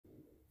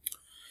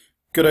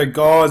G'day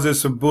guys,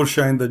 it's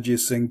Bursha in the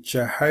G-Sync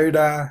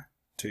Chahota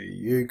to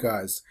you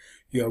guys.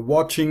 You're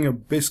watching a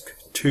BISC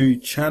 2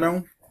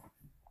 channel.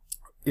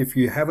 If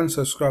you haven't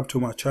subscribed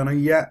to my channel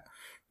yet,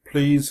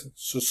 please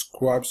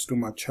subscribe to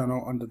my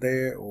channel under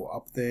there or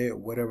up there,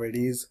 whatever it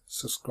is,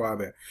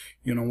 subscribe it.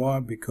 You know why?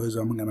 Because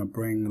I'm gonna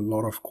bring a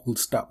lot of cool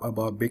stuff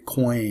about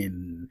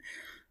Bitcoin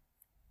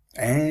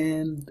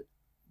and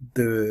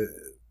the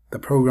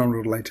program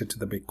related to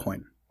the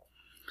Bitcoin.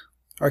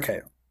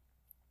 Okay.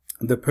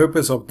 The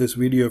purpose of this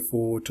video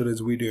for today's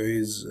video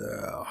is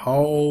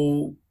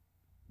how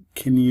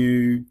can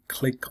you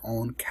click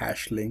on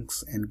cash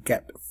links and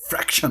get a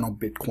fraction of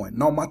Bitcoin,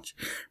 not much,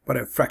 but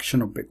a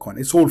fraction of Bitcoin.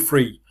 It's all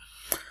free.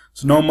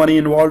 So no money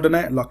involved in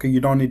it. Like, you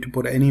don't need to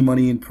put any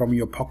money in from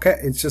your pocket.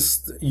 It's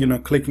just, you know,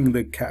 clicking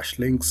the cash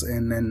links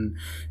and then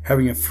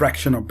having a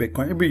fraction of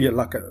Bitcoin. It'll be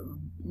like a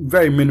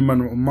very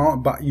minimum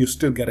amount, but you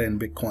still get it in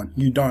Bitcoin.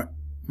 You don't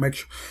make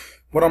sure.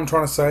 What I'm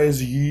trying to say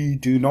is you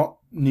do not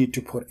need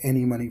to put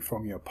any money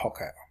from your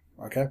pocket.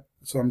 Okay,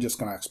 so I'm just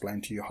going to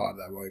explain to you how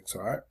that works.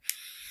 All right,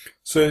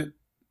 so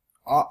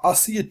I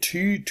see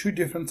two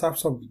different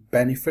types of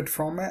benefit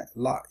from it.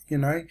 Like, you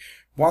know,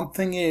 one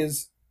thing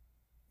is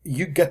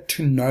you get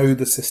to know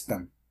the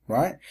system,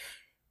 right?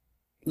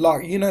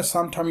 Like, you know,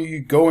 sometimes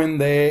you go in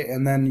there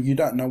and then you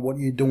don't know what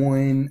you're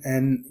doing,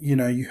 and you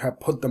know, you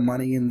have put the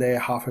money in there,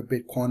 half a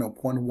Bitcoin or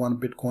 0.1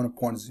 Bitcoin or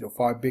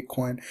 0.05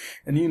 Bitcoin,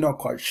 and you're not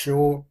quite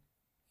sure.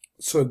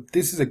 So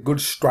this is a good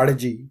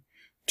strategy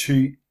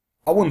to,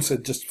 I wouldn't say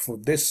just for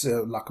this,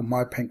 like a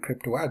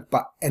MyPayingCryptoAds,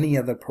 but any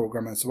other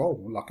program as well,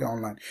 like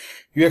online.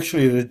 You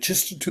actually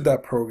register to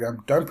that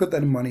program. Don't put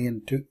any money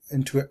into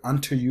it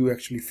until you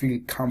actually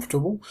feel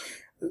comfortable,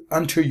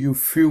 until you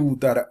feel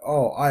that,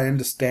 oh, I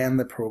understand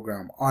the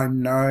program. I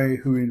know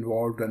who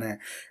involved in it.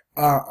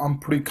 I'm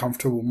pretty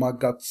comfortable. My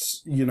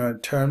guts, you know,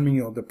 tell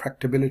me, or the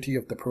practicability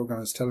of the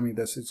program is telling me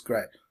this is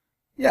great.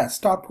 Yeah,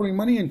 start putting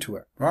money into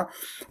it, right?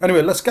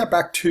 Anyway, let's get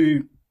back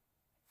to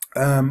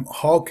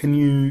how can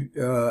you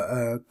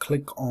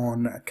click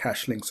on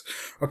cash links.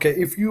 Okay,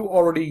 if you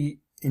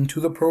already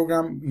into the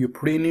program, you're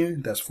pretty new,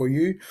 that's for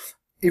you.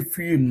 If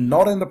you're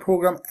not in the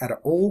program at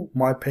all,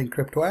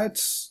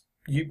 MyPayingCryptoAds,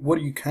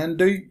 what you can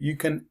do, you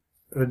can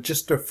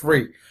register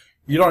free.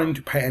 You don't need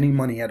to pay any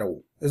money at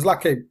all. It's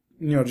like a,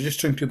 you know,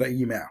 registering to the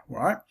email,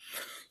 right?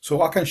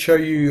 So I can show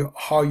you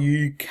how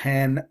you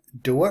can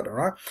do it, all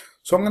right?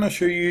 So I'm going to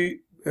show you,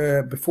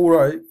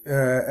 before I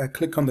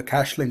click on the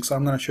cash links,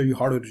 I'm going to show you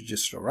how to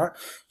register, right?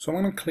 So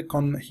I'm going to click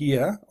on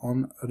here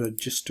on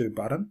register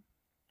button.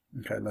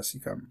 Okay, let's see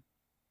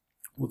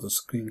what the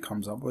screen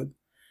comes up with.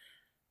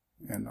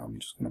 And I'm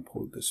just going to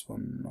pull this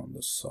one on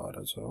the side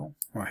as well.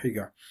 All right, here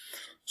you go.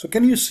 So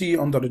can you see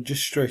on the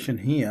registration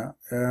here,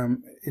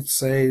 it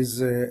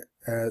says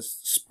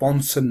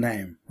sponsor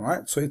name,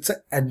 right? So it's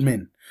an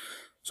admin.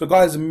 So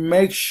guys,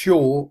 make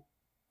sure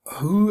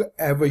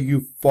whoever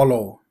you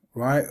follow,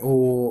 right,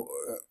 or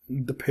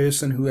the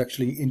person who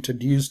actually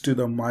introduced to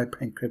the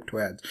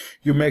MyPayingCryptoAds,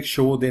 you make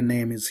sure their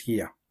name is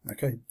here.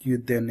 Okay,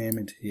 their name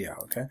is here.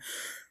 Okay,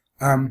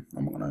 I'm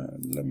gonna,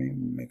 let me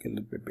make it a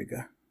little bit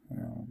bigger.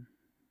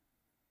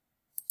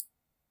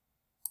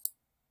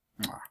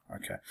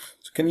 Okay,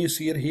 so can you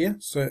see it here?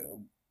 So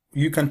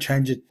you can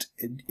change it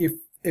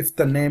if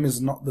the name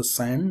is not the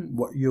same,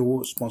 what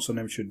your sponsor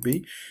name should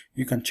be,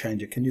 you can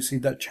change it. Can you see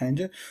that change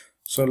it?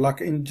 So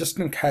like, in just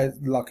in case,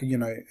 like, you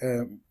know,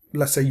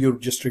 let's say you're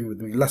registering with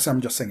me. Let's say,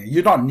 I'm just saying it.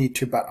 You don't need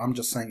to, but I'm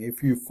just saying,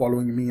 if you're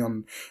following me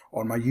on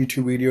my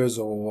YouTube videos,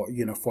 or,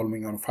 you know,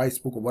 following me on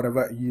Facebook or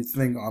whatever, you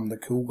think I'm the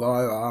cool guy,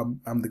 or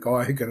I'm the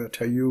guy who's gonna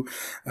tell you,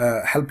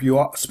 help you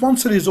out.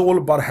 Sponsor is all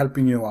about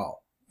helping you out.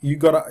 You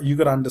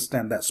gotta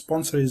understand that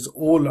sponsor is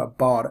all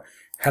about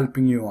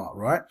helping you out,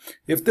 right?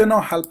 If they're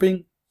not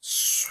helping,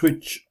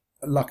 switch.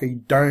 Like,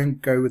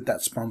 don't go with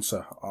that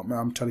sponsor.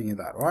 I'm telling you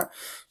that, right?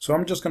 So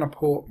I'm just gonna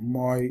put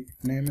my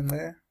name in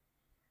there.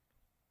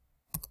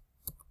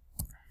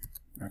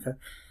 Okay,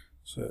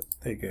 so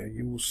there you go.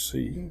 You will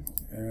see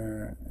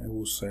it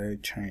will say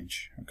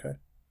change. Okay,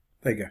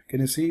 there you go.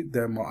 Can you see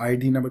that my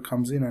ID number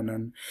comes in, and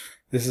then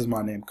this is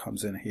my name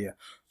comes in here.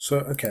 So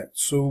okay,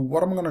 so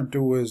what I'm gonna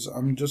do is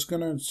I'm just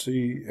gonna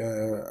see,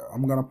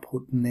 I'm gonna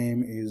put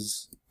name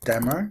is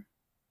demo.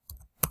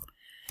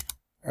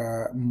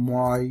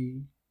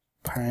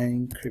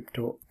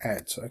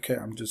 MyPayingCryptoAds. Okay,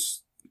 I'm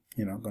just,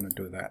 you know, gonna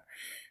do that,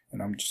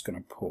 and I'm just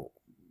gonna put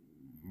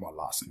my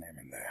last name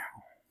in there.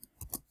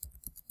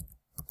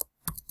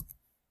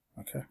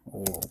 Okay,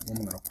 or I'm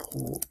gonna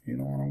put, you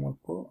know what I'm gonna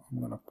put? I'm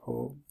gonna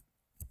put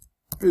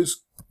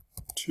BISC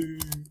 2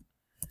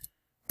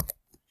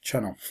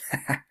 channel.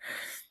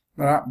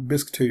 Alright,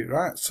 BISC 2,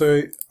 right?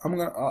 So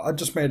I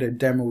just made a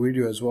demo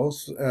video as well.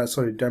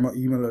 Sorry, demo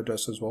email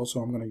address as well.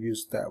 So I'm gonna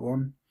use that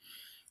one,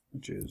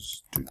 which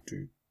is at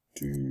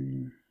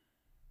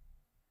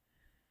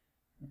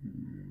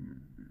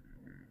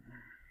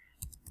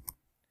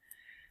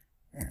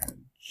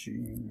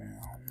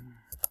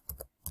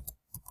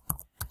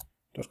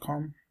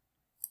gmail.com.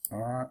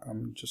 Alright,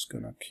 I'm just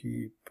gonna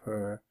keep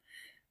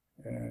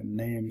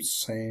name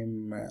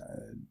same,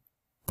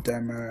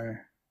 demo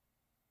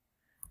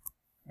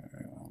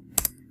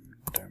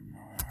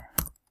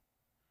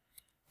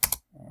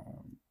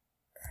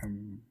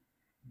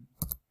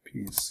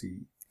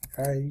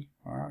MPCA.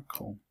 Alright,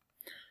 cool.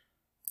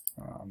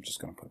 I'm just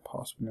going to put a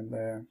password in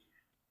there.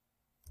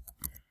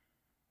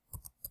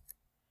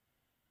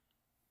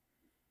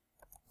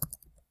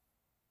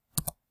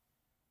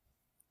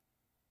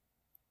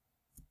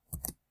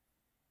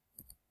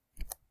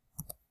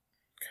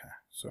 Okay,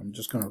 so I'm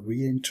just going to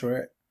re-enter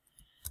it.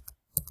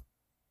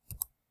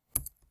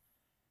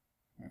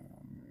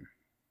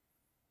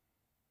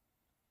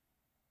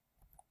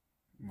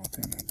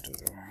 Nothing to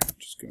do.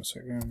 Just give me a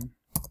second.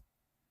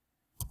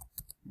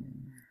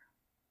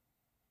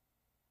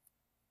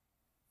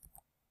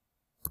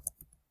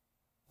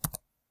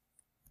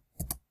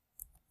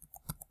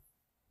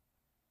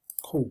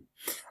 Cool.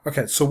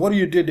 Okay, so what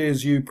you did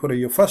is you put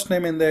your first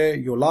name in there,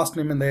 your last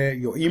name in there,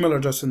 your email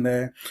address in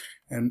there,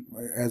 and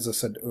as I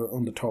said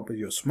on the top of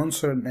your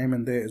sponsor name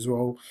in there as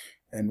well.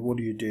 And what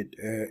you did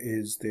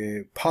is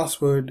the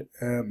password,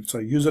 so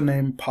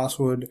username,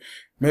 password.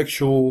 Make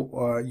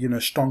sure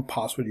strong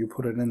password, you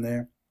put it in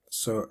there.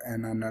 So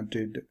and then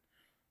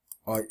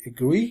I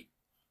agree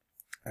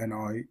and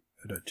I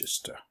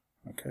register.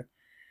 Okay.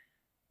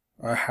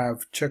 I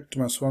have checked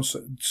my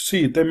sponsor.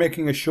 See, they're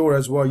making sure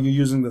as well you're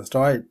using the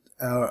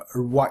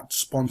right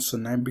sponsor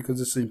name,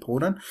 because it's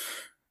important.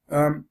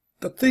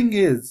 The thing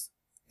is,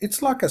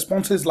 it's like a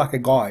sponsor is like a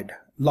guide.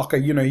 Like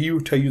he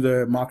will tell you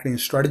the marketing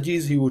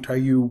strategies. He will tell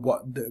you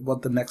what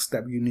the next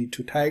step you need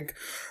to take.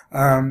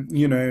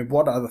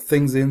 What are the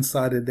things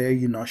inside of there.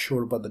 You're not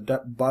sure about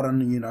the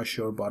button. You're not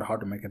sure about how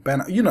to make a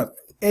banner.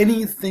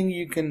 Anything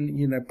you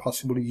can,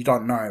 possibly you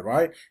don't know,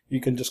 right? You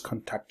can just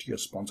contact your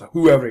sponsor,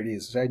 whoever it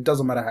is. Right? It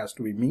doesn't matter. It has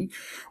to be me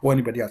or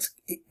anybody else.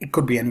 It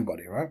could be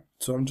anybody, right?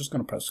 So I'm just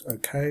going to press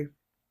OK.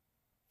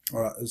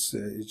 All right, it's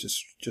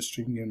just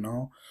reading you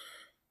now.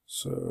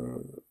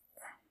 So,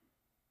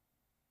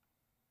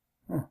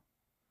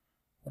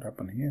 what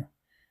happened here?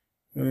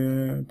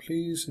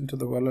 Please enter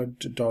the wallet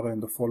data in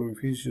the following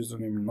fields.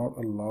 Username not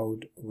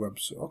allowed.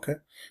 Website. Okay.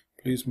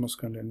 Please must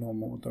contain no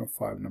more than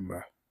 5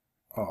 number.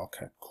 Oh,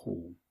 okay,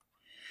 cool.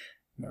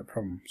 No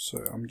problem. So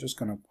I'm just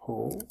gonna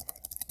pull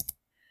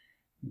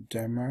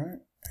demo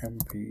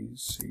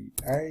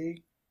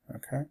MPCA.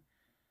 Okay.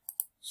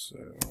 So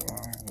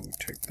we'll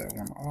take that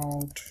one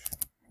out.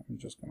 I'm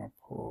just gonna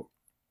pull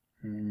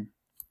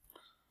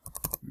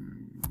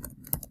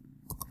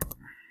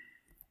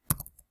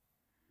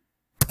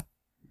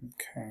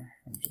okay,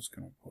 I'm just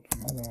gonna put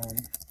another one.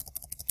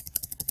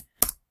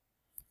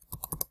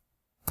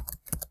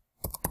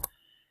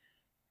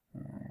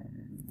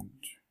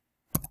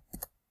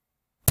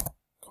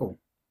 Cool.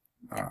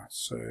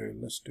 So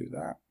let's do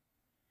that.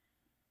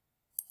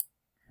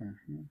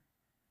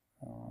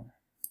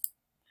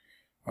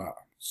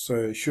 So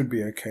it should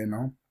be okay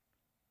now.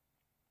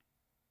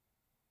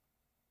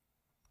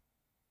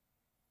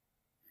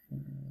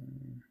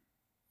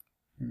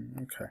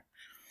 Okay.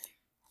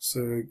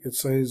 So it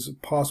says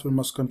password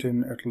must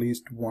contain at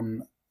least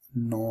one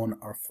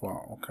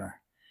non-alpha. Okay.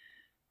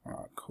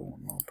 Cool.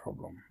 No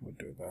problem. We'll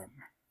do that.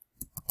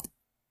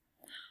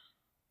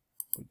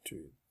 We'll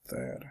do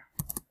that.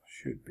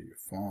 Should be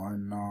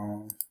fine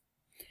now.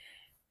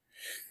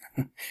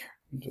 I'm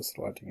just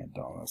writing it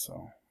down,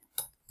 so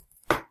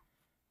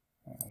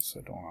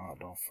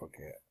don't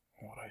forget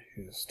what I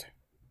used.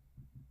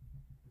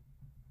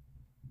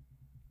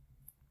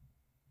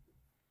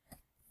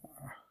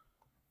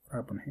 What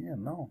happened here?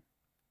 No.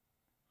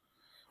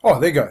 Oh,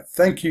 there you go.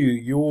 Thank you.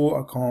 Your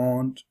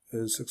account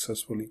is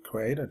successfully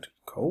created.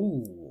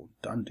 Cool.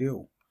 Done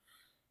deal.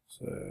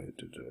 So,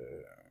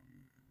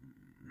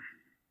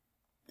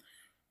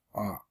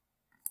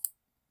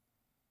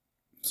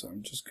 so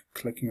I'm just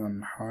clicking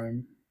on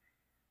home.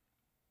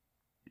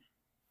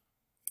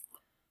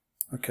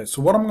 Okay,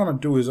 so what I'm going to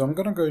do is I'm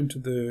going to go into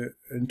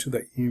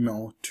the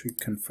email to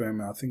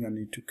confirm it. I think I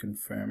need to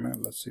confirm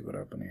it. Let's see what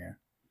happened here.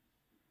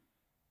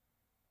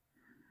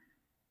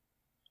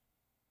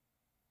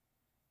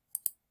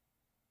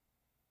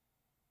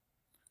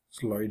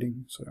 It's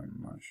loading, so I'm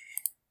not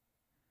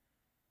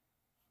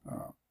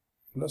sure.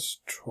 Let's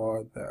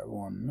try that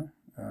one.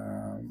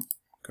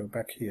 Go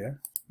back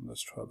here.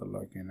 Let's try the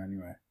login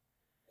anyway.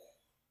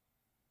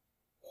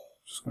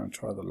 Just going to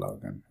try the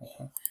login.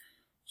 Okay.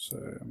 So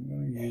I'm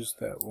going to use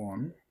that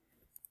one.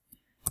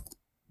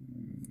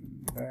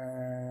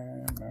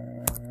 And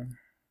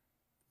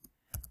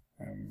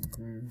I'm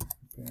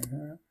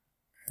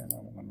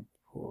going to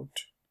put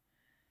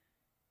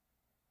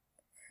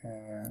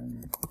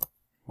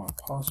my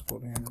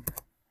passport in.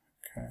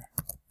 Okay.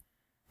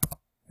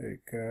 There you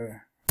go.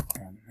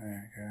 And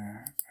there you go.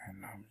 And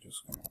I'm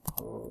just going to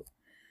put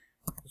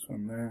this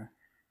one there.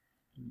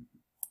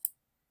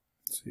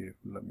 Let's see if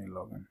it'll let me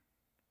log in.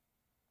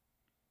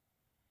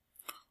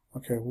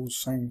 Okay, who's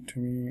saying to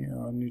me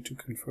I need to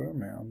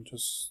confirm it? I'm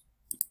just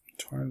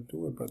trying to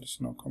do it, but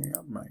it's not coming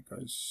up, mate,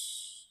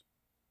 guys.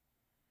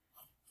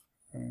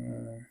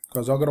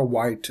 Because I gotta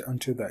wait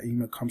until that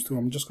email comes through.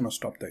 I'm just gonna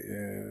stop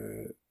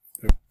the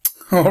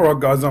Alright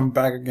guys, I'm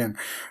back again.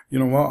 You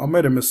know what, I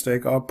made a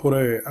mistake. I put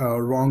a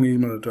wrong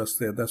email address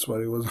there. That's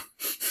why it was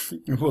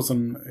it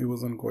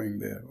wasn't going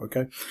there.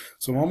 Okay,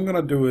 so what I'm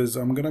gonna do is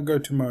I'm gonna go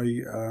to my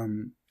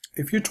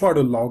if you try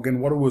to log in,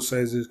 what it will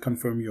say is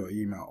confirm your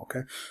email.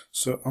 Okay,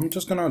 so I'm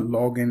just gonna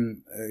log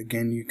in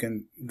again. You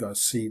can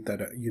guys see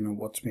that you know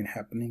what's been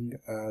happening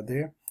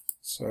there.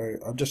 So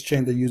I've just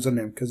changed the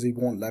username because it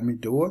won't let me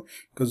do it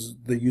because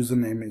the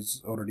username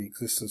is already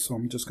existed. So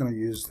I'm just gonna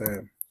use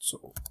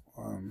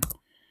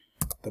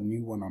the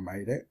new one I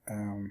made it.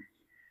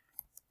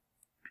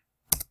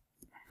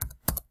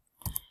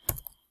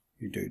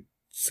 You do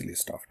silly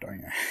stuff, don't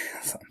you?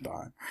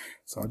 Sometimes.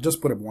 So I'll just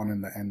put a 1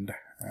 in the end.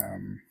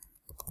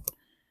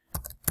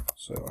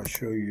 So I'll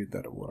show you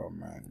that what I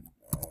meant.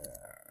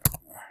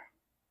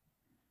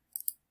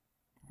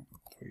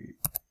 3.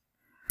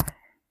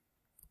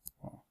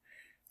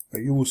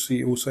 But you will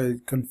see it will say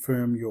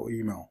confirm your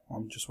email. I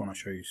just want to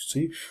show you.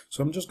 See,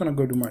 so I'm just going to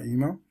go to my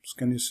email. So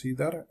can you see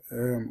that?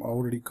 I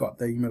already got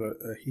the email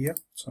here,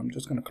 so I'm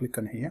just going to click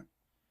on here.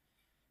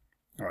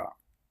 All right.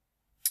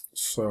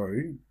 So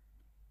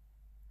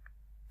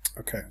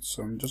okay,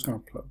 so I'm just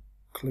going to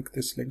click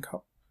this link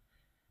up.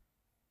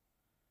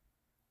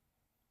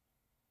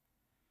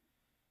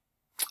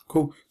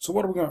 Cool. So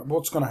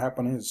what's going to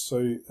happen is, so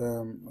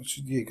here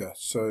you go.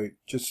 So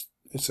just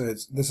it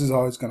says this is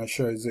how it's going to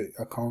show is the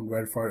account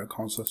verified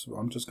account. So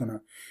I'm just going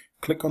to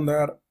click on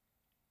that.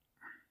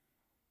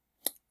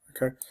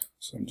 Okay,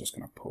 so I'm just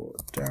going to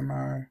put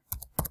demo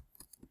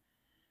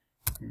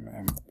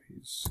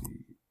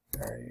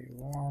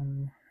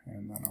MPCA1,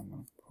 and then I'm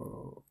going to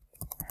put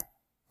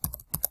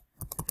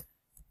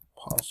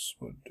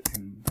password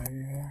in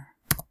there.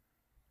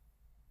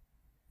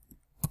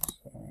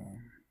 So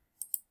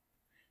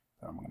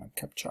I'm going to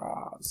capture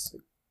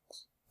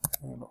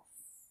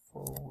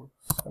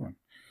 647.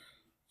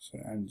 So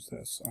and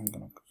this I'm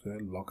going to say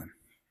login.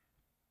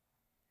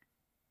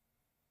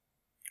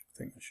 I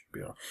think it should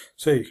be all.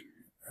 So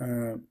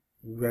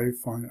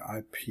verifying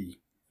IP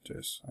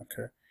address.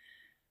 Okay.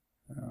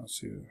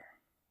 So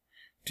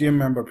dear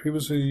member,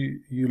 previously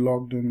you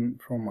logged in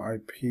from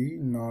IP.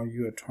 Now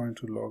you are trying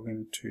to log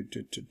in to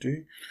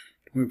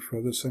move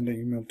further, send an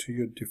email to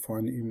your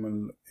defined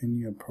email in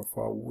your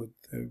profile with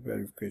the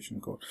verification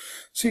code.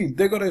 See,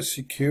 they got a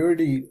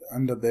security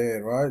under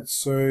there, right?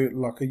 So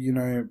like you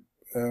know,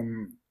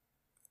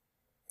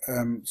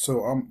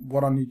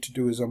 what I need to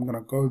do is I'm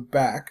gonna go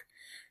back,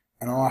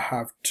 and I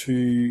have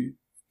to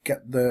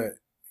get the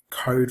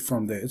code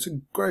from there. It's a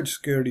great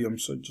security. I'm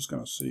just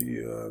gonna see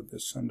they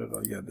send it.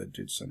 Oh yeah, they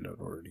did send it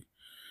already.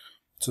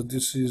 So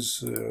this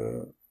is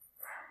oh,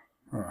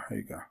 here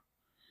you go.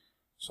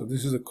 So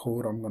this is the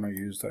code I'm gonna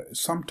use. That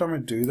sometimes I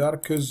do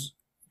that because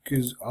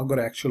I've got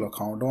an actual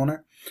account on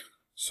it.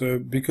 So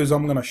because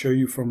I'm gonna show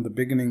you from the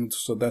beginning,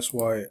 so that's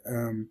why.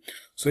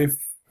 So if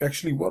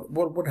actually what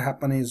would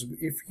happen is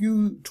if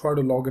you try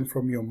to log in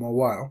from your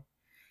mobile,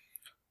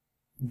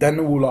 then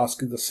it will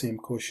ask you the same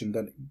question.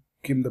 Then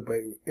give them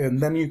the and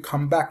then you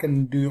come back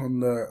and do on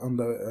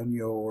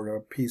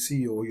your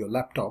PC or your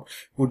laptop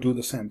will do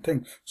the same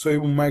thing. So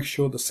it will make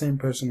sure the same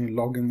person is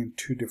logging in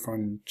 2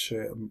 different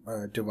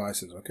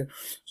devices. Okay,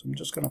 so I'm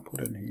just gonna put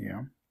in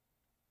here.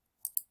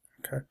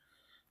 Okay,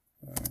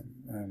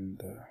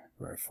 and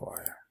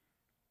verify.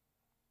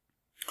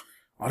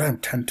 I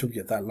don't tend to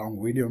get that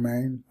long video,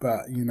 man,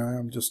 but you know,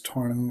 I'm just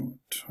trying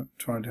to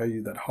tell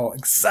you that how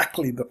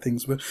exactly the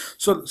things work.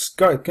 So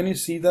guys, can you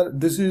see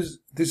that this is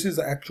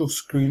the actual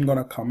screen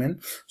gonna come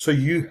in? So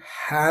you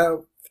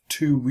have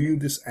to view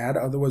this ad,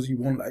 otherwise you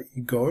won't let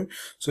you go.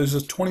 So it's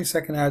just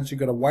 20-second ads. You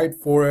gotta wait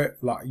for it.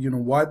 Like, you know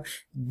what?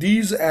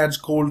 These ads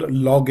called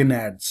login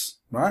ads,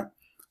 right?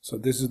 So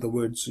this is the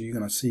word. So you're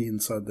gonna see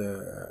inside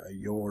the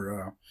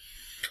your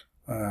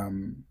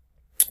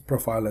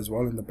profile as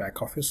well in the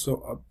back office.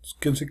 So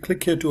can you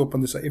click here to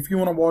open this. If you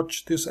want to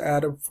watch this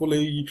ad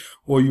fully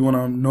or you want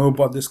to know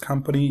about this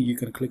company, you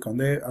can click on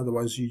there.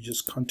 Otherwise you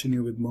just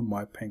continue with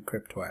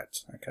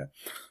MyPayingCryptoAds. Okay,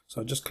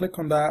 so just click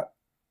on that.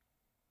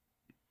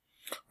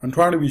 I'm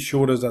trying to be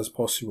short as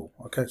possible.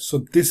 Okay, so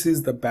this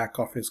is the back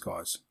office,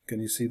 guys.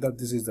 Can you see that?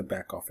 This is the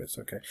back office.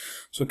 Okay,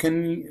 so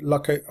can you,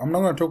 like, I'm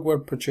not going to talk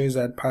about purchase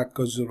ad pack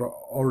because you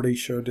already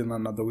showed in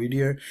another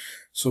video.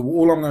 So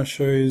all I'm going to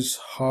show is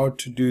how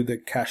to do the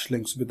cash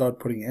links without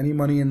putting any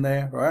money in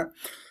there, right?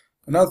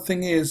 Another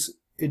thing is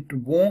it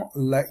won't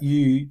let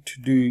you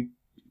to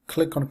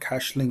click on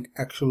cash link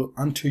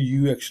until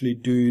you actually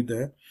do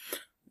the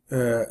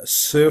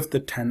serve the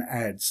 10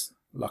 ads.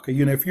 Like,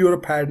 you know, if you're a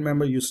paid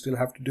member, you still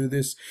have to do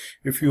this.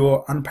 If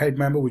you're unpaid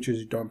member, which is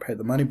you don't pay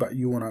the money, but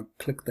you want to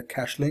click the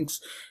cash links,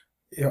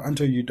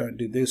 until you don't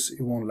do this,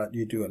 it won't let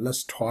you do it.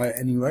 Let's try it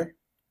anyway.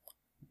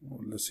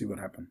 Let's see what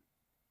happens.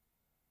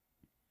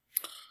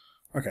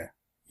 Okay,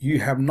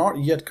 you have not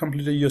yet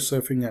completed your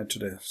surfing ad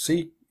today.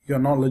 See, you're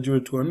not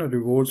eligible to earn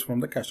rewards from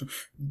the cash.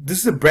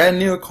 This is a brand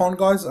new account,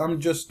 guys. I'm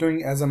just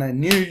doing as a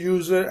new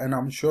user, and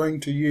I'm showing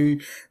to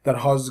you that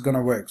how it's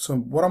gonna work. So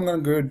what I'm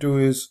gonna go do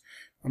is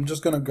I'm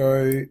just gonna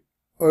go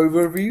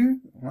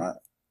overview, right?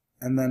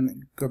 and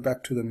then go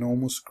back to the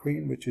normal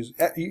screen, which is,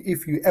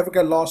 if you ever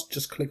get lost,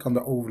 just click on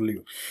the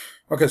overview.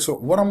 Okay, so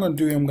what I'm going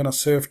to do, I'm going to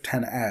serve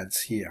 10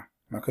 ads here.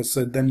 Okay,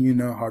 so then you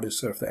know how to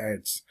serve the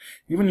ads.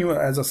 Even you,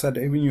 as I said,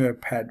 even you're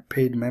a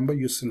paid member,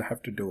 you still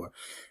have to do it.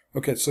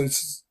 Okay, so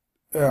it's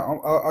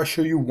I'll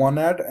show you one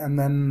ad, and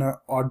then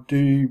I'll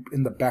do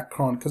in the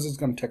background, because it's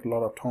going to take a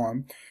lot of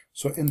time.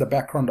 So in the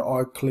background,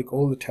 I'll click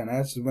all the 10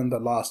 ads. When the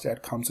last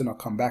ad comes in, I'll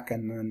come back,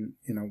 and then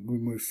we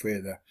move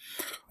further.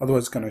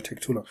 Otherwise, it's going to take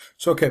too long.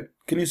 So okay,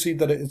 can you see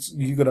that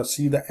you gotta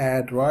see the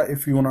ad, right?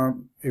 If you wanna,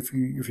 if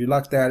you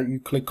like that, you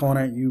click on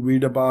it, you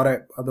read about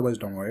it. Otherwise,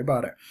 don't worry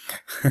about it.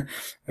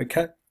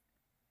 Okay.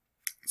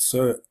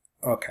 So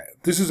okay,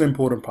 this is the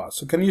important part.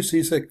 So can you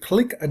see, say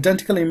click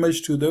identical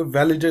image to the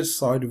validated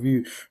side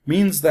view,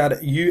 means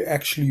that you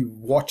actually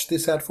watch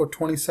this ad for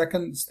 20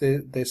 seconds.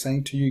 They're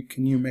saying to you,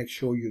 can you make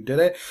sure you did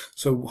it?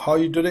 So how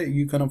you did it,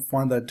 you're gonna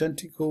find the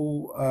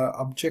identical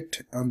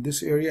object on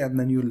this area, and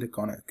then you click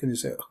on it. Can you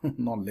say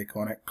not click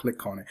on it,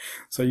 click on it?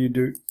 So you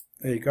do,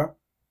 there you go,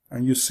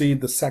 and you see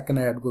the second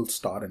ad will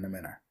start in a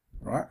minute,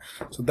 right?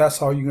 So that's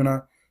how you're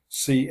gonna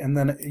see. And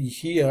then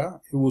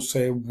here it will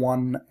say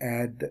one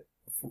ad.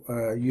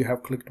 You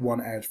have clicked one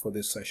ad for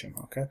this session.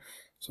 Okay,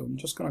 so I'm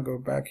just gonna go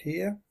back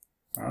here.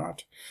 All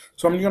right,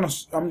 so I'm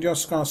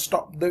just gonna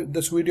stop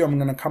this video. I'm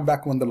gonna come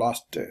back when the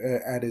last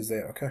ad is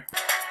there. Okay,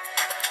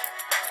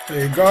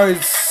 hey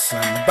guys,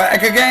 I'm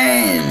back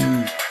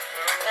again.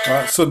 All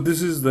right, so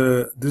this is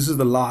the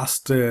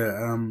last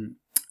the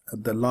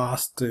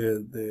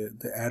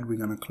ad we're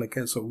gonna click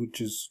it. So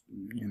which is,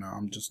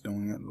 I'm just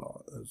doing it.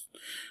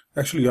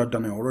 Actually, I've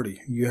done it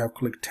already. You have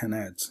clicked 10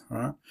 ads. All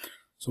right.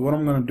 So what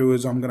I'm going to do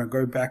is I'm going to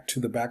go back to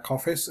the back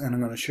office, and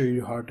I'm going to show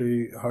you how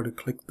to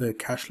click the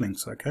cache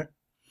links. Okay.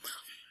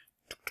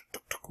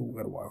 Cool,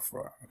 got a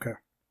Wi-Fi. Okay.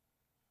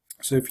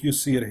 So if you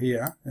see it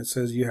here, it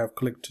says you have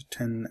clicked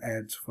 10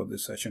 ads for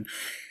this session.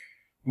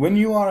 When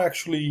you are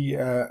actually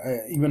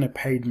even a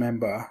paid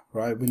member,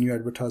 right? When you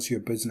advertise your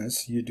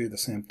business, you do the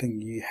same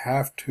thing. You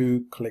have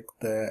to click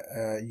the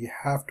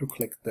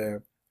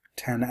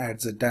 10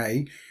 ads a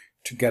day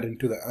to get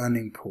into the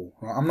earning pool.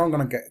 I'm not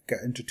going to get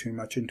into too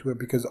much into it,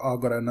 because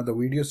I've got another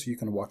video, so you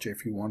can watch it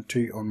if you want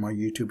to on my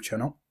YouTube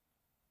channel,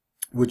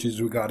 which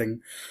is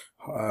regarding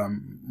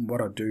what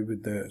I do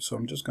with so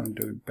I'm just going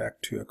to do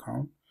back to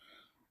account.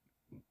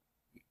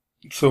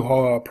 So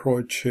how I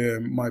approach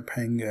my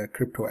paying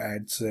crypto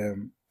ads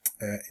in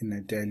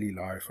a daily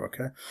life.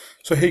 Okay,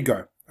 so here you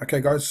go.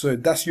 Okay guys, so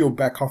that's your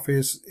back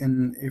office.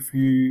 And if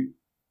you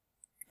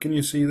can,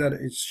 you see that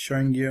it's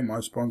showing here my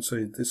sponsor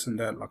is this and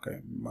that, like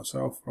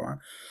myself, right?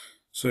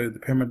 So the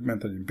payment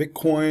method in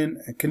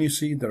Bitcoin, and can you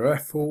see the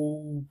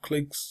referral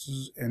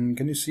clicks, and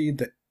can you see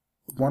that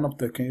one of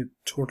the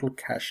total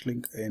cash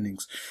link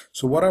earnings?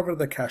 So whatever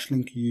the cash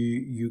link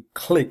you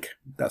click,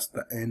 that's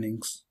the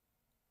earnings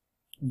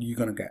you're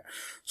gonna get.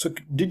 So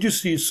did you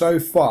see, so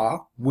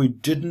far we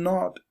did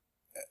not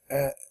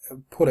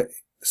put a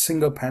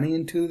single penny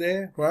into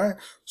there, right?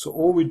 So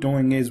all we're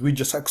doing is we're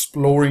just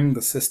exploring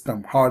the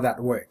system, how that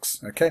works.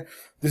 Okay,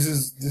 this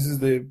is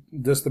the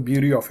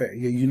beauty of it.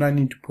 You don't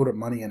need to put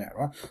money in it,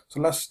 right? So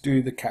let's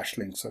do the cash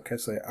links. Okay,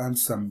 so earn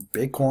some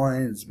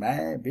Bitcoins,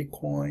 man,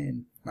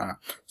 Bitcoin.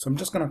 So I'm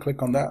just gonna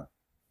click on that.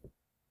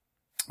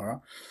 All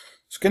right,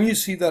 so can you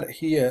see that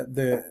here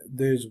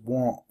there's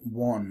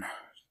one,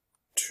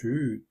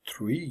 two,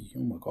 three,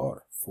 oh my god,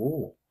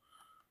 4,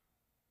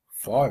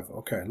 5.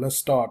 Okay, let's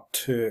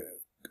start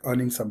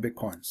earning some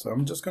Bitcoin. So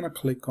I'm just going to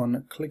click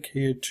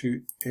here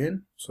to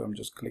earn. So I'm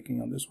just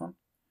clicking on this one.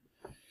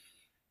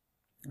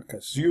 Okay,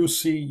 so you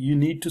see, you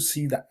need to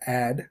see the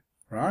ad,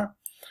 right,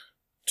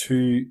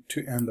 to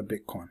earn the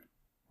Bitcoin.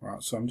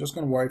 Right, so I'm just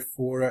going to wait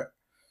for it.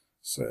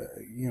 So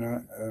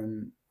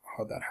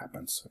how that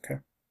happens.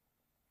 Okay,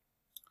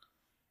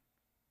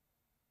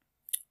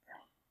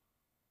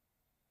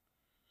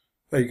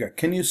 there you go.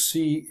 Can you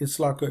see it's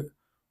like a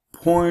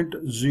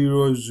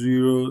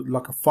 0.00,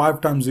 like a 5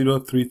 times 0,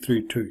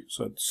 332.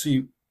 So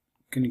see,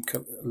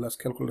 let's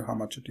calculate how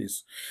much it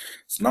is.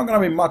 It's not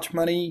going to be much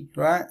money,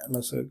 right?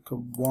 Let's say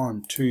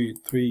 1, 2,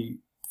 3,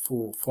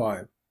 4,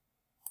 5,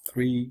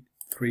 3,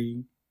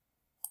 3,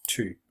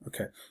 2.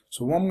 Okay,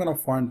 so I'm going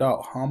to find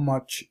out how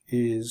much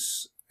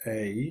is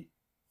a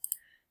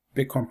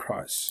Bitcoin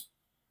price.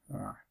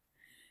 1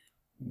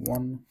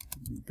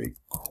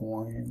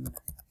 Bitcoin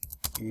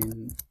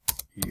in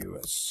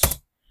US.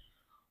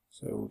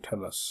 So it will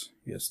tell us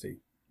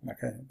USD.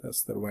 Okay,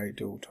 that's the way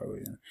it will tell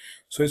you.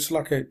 So it's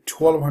like a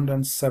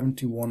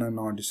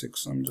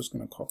 1271.96. I'm just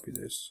going to copy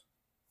this.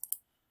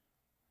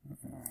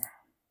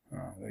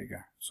 There you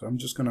go. So I'm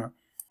just going to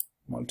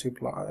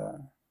multiply.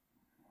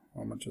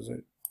 How much is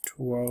it?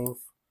 12.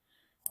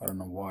 I don't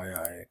know why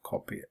I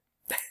copy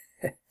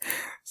it.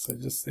 So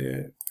just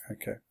there.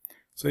 Okay.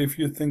 So if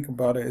you think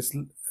about it, it's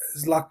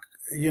like,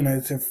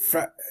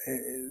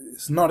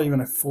 it's not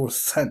even a 4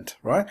 cent,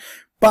 right?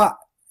 But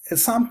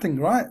it's something,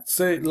 right?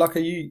 So like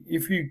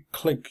if you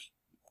click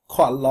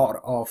quite a lot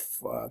of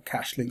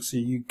cash links, so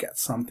you get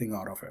something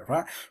out of it,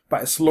 right?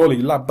 But slowly,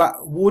 like,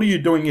 but what you're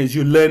doing is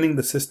you're learning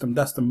the system.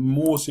 That's the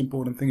most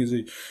important thing, is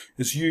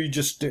you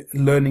just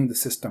learning the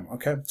system.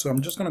 Okay, so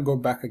I'm just gonna go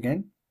back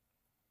again,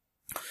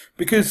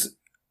 because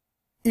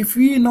if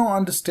you're not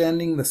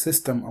understanding the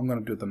system, I'm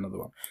gonna do another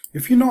one.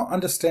 If you're not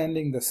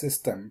understanding the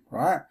system,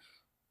 right,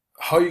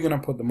 how are you gonna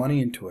put the money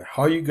into it?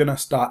 How are you gonna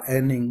start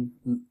earning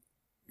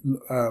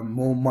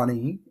more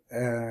money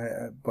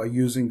by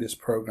using this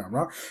program,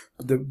 right?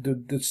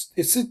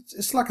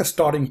 It's like a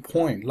starting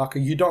point. Like,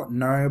 you don't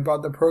know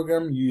about the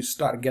program, you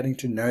start getting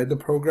to know the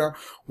program.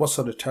 What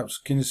sort of tabs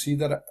can you see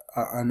that?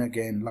 And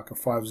again, like a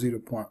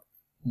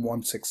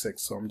 50.166.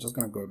 So I'm just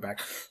going to go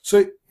back.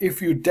 So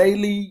if you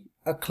daily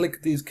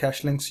click these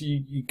cash links,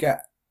 you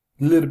get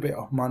a little bit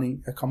of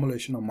money,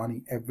 accumulation of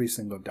money every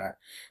single day.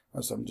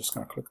 So I'm just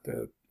going to click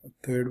the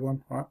third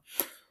one, right?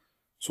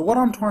 So what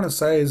I'm trying to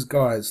say is,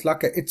 guys,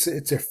 like, it's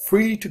a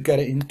free to get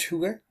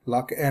into it,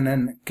 like, and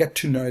then get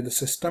to know the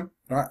system,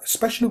 right?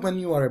 Especially when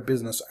you are a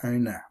business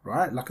owner,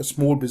 right? Like a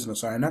small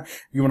business owner,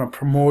 you want to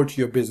promote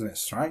your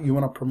business, right? You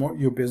want to promote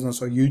your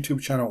business or YouTube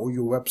channel or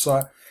your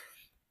website,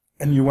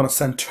 and you want to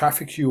send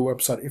traffic to your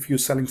website. If you're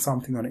selling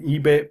something on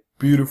eBay,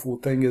 beautiful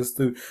thing is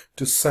to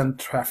send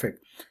traffic.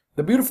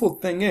 The beautiful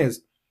thing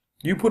is,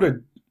 you put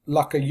a,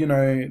 like a, you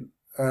know,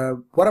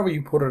 whatever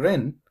you put it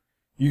in,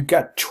 you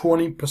get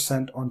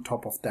 20% on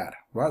top of that,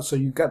 right? So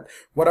you get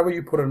whatever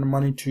you put in the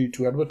money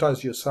to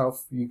advertise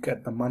yourself, you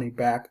get the money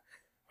back,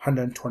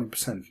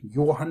 120%,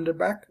 your 100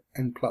 back,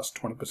 and plus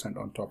 20%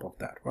 on top of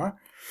that, right?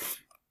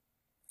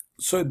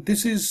 So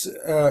this is,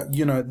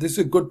 you know, this is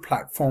a good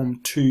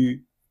platform to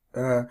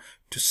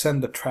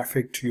send the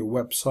traffic to your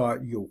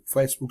website, your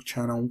Facebook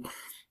channel,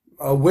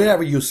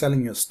 wherever you're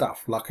selling your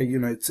stuff. Like, you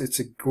know, it's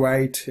a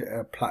great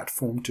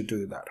platform to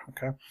do that.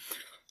 Okay,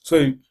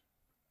 so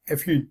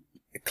if you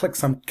click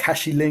some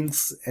cashy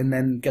links and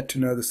then get to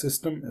know the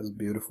system, is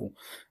beautiful.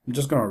 I'm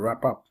just gonna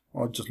wrap up.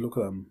 I'll just look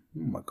at them. Oh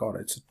my god,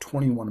 it's a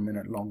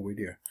 21-minute long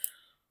video.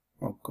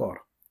 Oh god.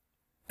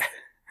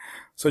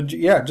 So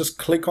yeah, just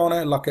click on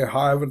it, like,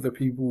 however the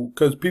people,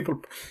 because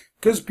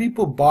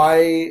people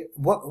buy,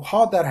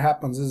 how that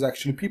happens is,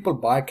 actually people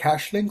buy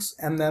cash links,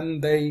 and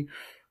then they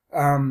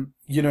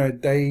you know,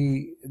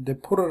 they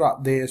put it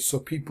up there so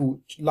people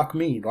like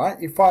me, right?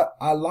 If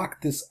I like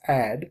this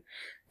ad,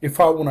 if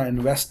I want to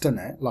invest in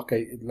it, like,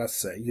 let's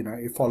say, you know,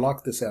 if I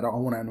like this ad, I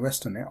want to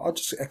invest in it, I'll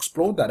just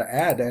explore that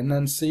ad and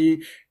then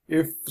see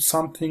if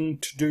something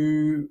to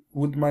do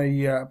with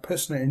my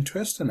personal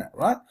interest in it,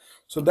 right?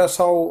 So that's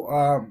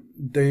how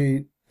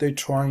they're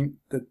trying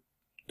to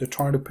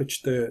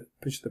pitch the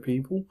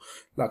people,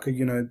 like,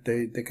 you know,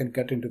 they can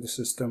get into the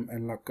system,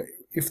 and like,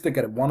 if they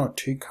get 1 or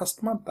 2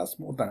 customers, that's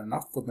more than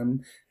enough for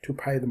them to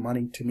pay the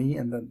money to me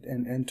and then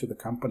and to the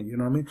company. You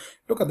know what I mean?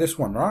 Look at this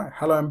one, right?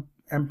 Hello,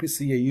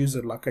 MPCA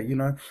user, like, you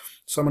know,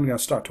 someone gonna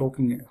start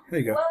talking. Here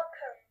you go.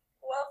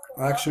 Welcome.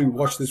 I actually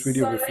watched this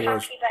video before. So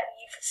happy that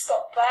you've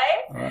stopped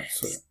by. All right,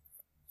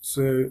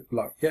 so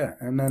like, yeah,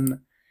 and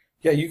then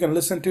yeah, you can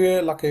listen to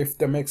it, like, if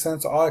that makes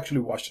sense. I actually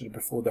watched it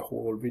before the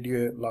whole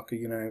video, like,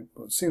 you know,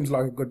 it seems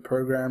like a good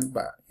program,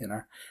 but, you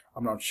know,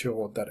 I'm not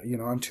sure that, you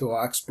know, until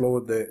I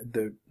explore the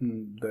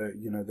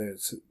you know,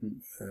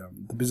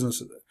 the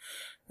business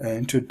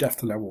into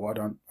depth level, I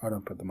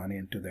don't put the money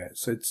into that.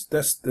 So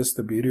that's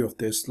the beauty of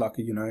this. Like,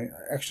 you know,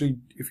 actually,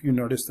 if you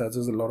notice that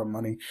there's a lot of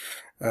money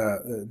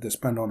they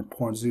spend on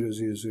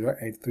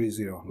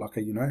 0.000830, like,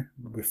 you know,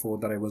 before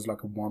that it was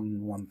like a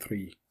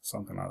 113,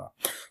 something like that.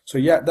 So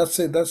yeah, that's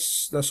it.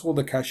 That's all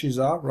the cashes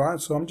are, right?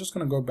 So I'm just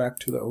gonna go back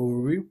to the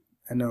overview,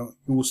 and you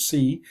will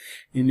see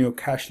in your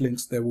cash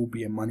links there will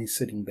be a money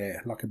sitting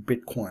there, like a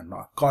Bitcoin.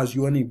 Like, guys,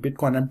 you only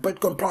Bitcoin, and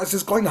Bitcoin price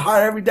is going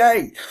higher every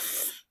day.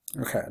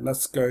 Okay,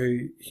 let's go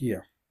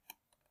here.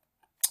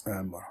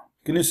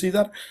 Can you see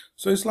that?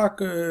 So it's like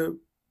 0,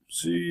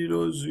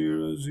 0,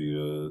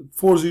 0,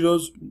 4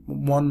 zeros,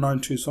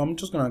 192. So I'm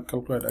just gonna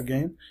calculate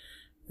again.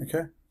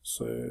 Okay,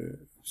 so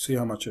see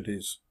how much it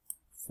is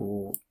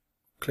for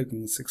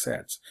clicking 6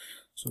 ads.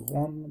 So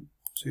 1,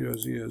 0,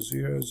 0,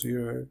 0,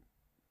 0.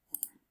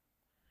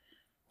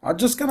 I'm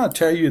just gonna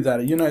tell you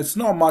that, you know, it's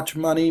not much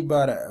money,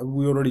 but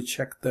we already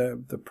checked the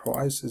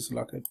price is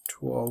like a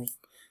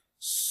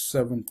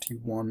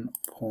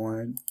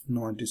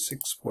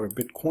 1271.96 for a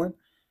Bitcoin.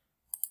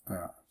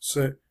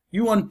 So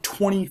you want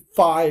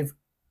 25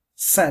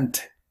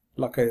 cent,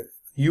 like a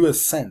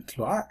US cent,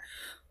 right?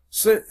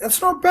 So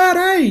it's not bad,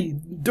 eh?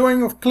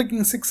 Doing of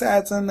clicking 6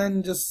 ads, and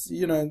then just,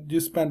 you know, you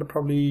spend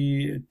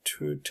probably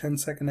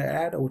 10-second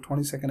ad or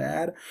 20-second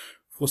ad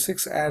for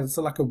 6 ads. It's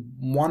like a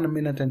 1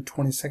 minute and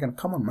 20 seconds.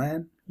 Come on,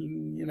 man.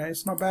 You know,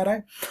 it's not bad,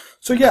 eh?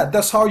 So yeah,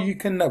 that's how you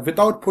can,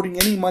 without putting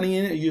any money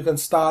in it, you can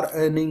start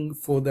earning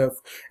for the,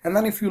 and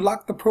then if you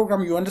like the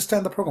program, you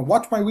understand the program,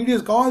 watch my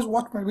videos, guys,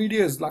 watch my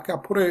videos. Like, I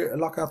put a,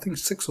 like, I think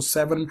 6 or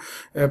 7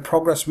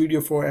 progress video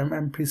for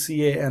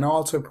MPCA, and I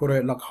also put a,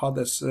 like, how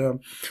this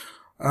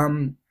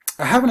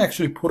I haven't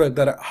actually put it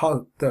that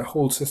how the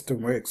whole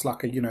system works,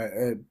 like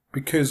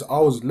because I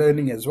was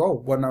learning as well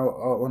when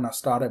I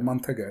started a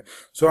month ago.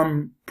 So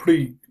I'm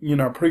pretty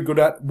good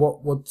at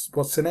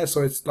what's in it.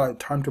 So it's like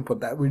time to put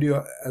that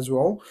video as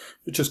well,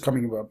 which is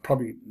coming about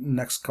probably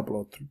next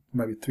couple of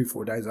maybe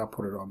 3-4 days. I'll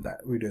put it on that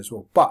video as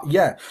well. But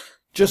yeah,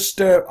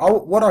 just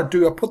what I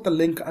do, I put the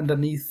link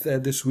underneath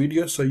this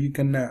video, so you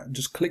can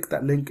just click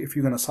that link. If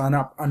you're going to sign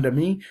up under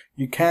me,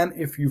 you can.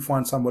 If you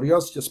find somebody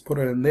else, just put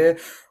it in there.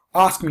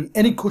 Ask me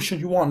any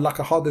questions you want, like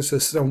how the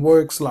system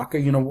works, like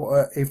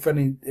if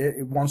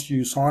once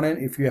you sign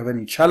in, if you have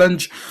any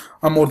challenge,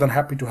 I'm more than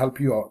happy to help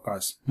you out,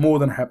 guys. More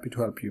than happy to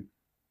help you.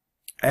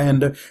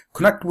 And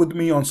connect with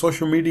me on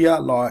social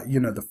media, like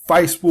the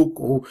Facebook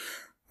or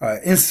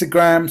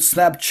Instagram,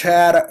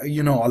 Snapchat.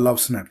 I love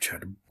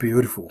Snapchat.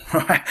 Beautiful.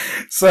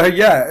 So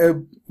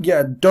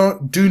yeah,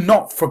 do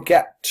not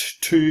forget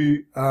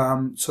to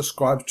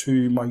subscribe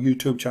to my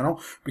YouTube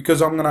channel,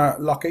 because I'm gonna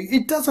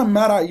it doesn't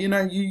matter,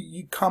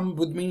 you come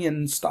with me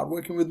and start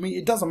working with me,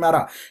 it doesn't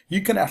matter.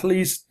 You can at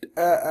least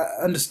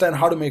understand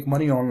how to make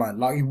money online,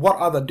 like what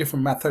are the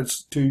different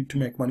methods to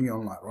make money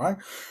online, right?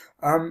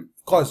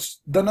 Guys,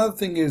 the another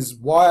thing is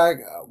why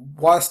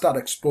I start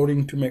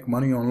exploring to make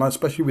money online,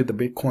 especially with the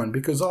Bitcoin,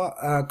 because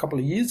a couple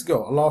of years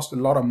ago I lost a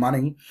lot of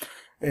money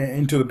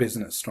into the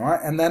business, right?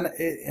 And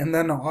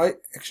then I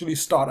actually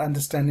start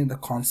understanding the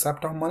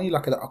concept of money,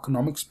 like the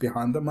economics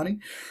behind the money,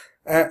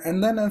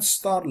 and then it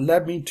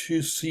led me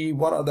to see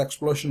what are the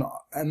exploration.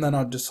 And then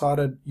I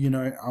decided,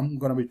 I'm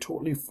gonna be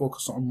totally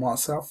focused on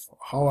myself,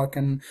 how I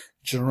can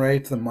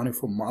generate the money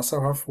for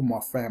myself, for my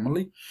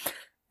family.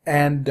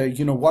 And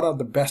what are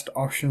the best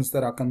options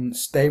that I can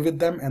stay with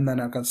them, and then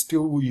I can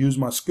still use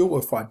my skill.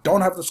 If I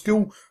don't have the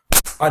skill,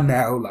 I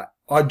know,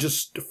 I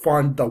just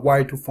find the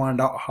way to find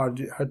out how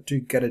to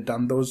get it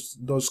done, those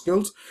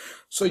skills.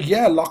 So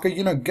yeah,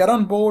 get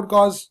on board,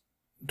 guys.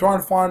 Try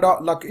and find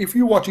out, if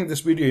you're watching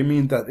this video, it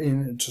means that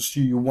just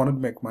you want to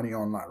make money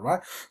online,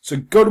 right? So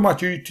go to my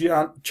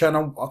YouTube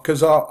channel,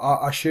 because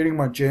I'm sharing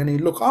my journey.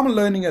 Look, I'm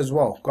learning as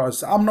well,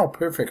 guys. I'm not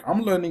perfect.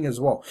 I'm learning as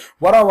well.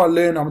 Whatever I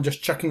learn, I'm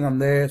just checking on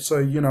there,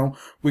 so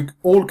we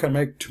all can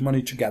make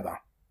money together.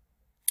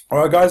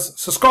 Alright, guys,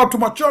 subscribe to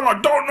my channel.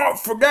 Do not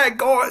forget,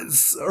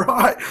 guys.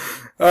 Alright,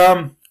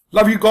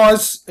 love you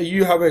guys.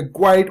 You have a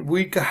great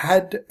week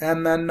ahead,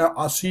 and then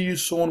I'll see you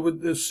soon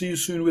with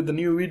the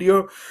new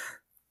video.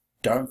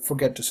 Don't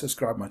forget to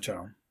subscribe my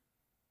channel.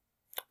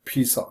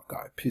 Peace out,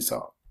 guys. Peace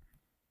out.